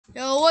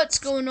What's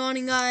going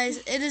on, guys?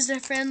 It is the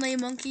friendly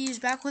monkeys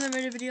back with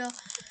another video.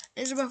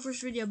 This is my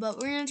first video, but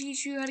we're gonna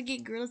teach you how to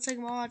get Gorilla Tag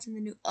mods in the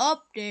new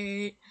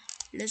update.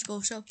 Let's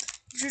go. So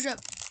search up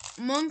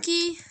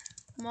Monkey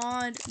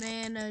Mod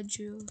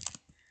Manager,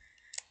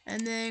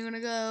 and then you're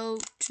gonna go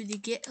to the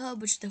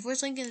GitHub, which is the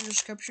first link in the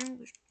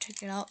description.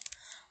 Check it out.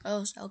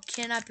 Else I'll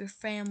kidnap your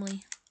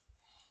family.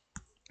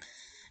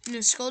 You're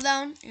gonna scroll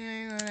down and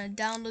you're gonna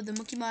download the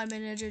Monkey Mod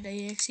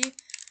Manager.exe.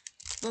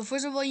 But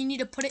first of all, you need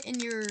to put it in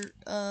your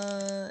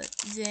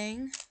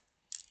thing.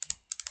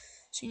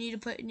 So you need to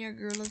put in your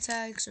Gorilla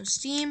Tag. So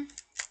Steam,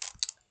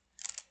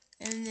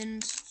 and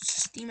then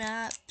Steam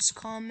Apps,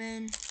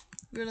 Common,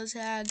 Gorilla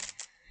Tag,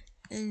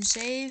 and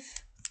Save.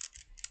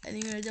 And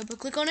then you're gonna double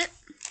click on it.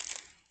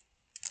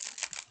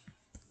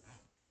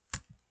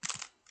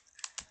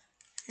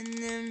 And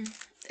then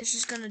it's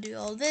just gonna do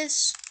all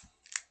this.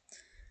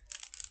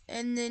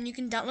 And then you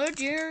can download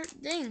your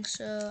thing.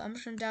 So I'm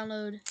just gonna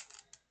download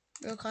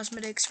Real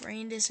Cosmetics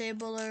Rain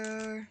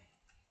Disabler,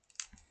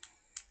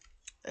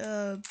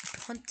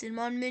 Hunted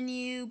Mod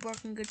Menu,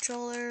 Barking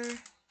Controller,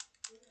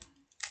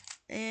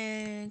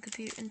 and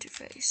Computer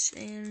Interface,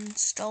 and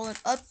install an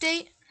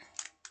update.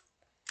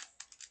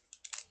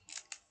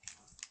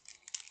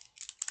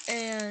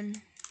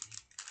 And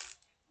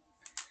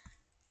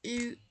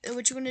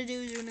what you're gonna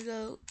do is you're gonna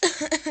go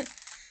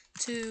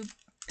to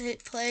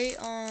hit play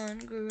on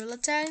Gorilla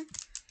Tag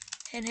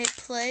and hit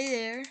play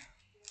there.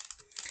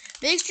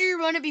 Make sure you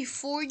run it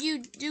before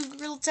you do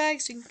Gorilla Tag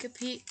so you can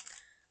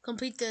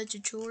complete the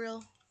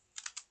tutorial.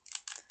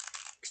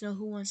 Cause you know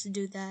who wants to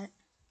do that.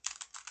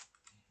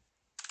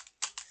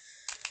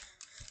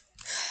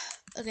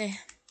 Okay,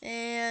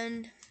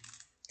 and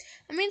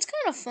I mean it's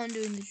kind of fun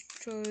doing the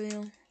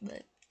tutorial,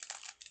 but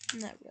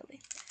not really.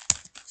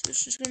 So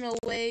it's just gonna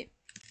wait.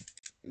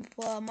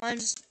 Well, mine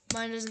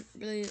doesn't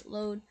really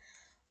load,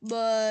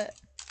 but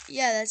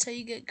yeah, that's how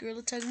you get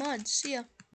Gorilla Tag mods. See ya.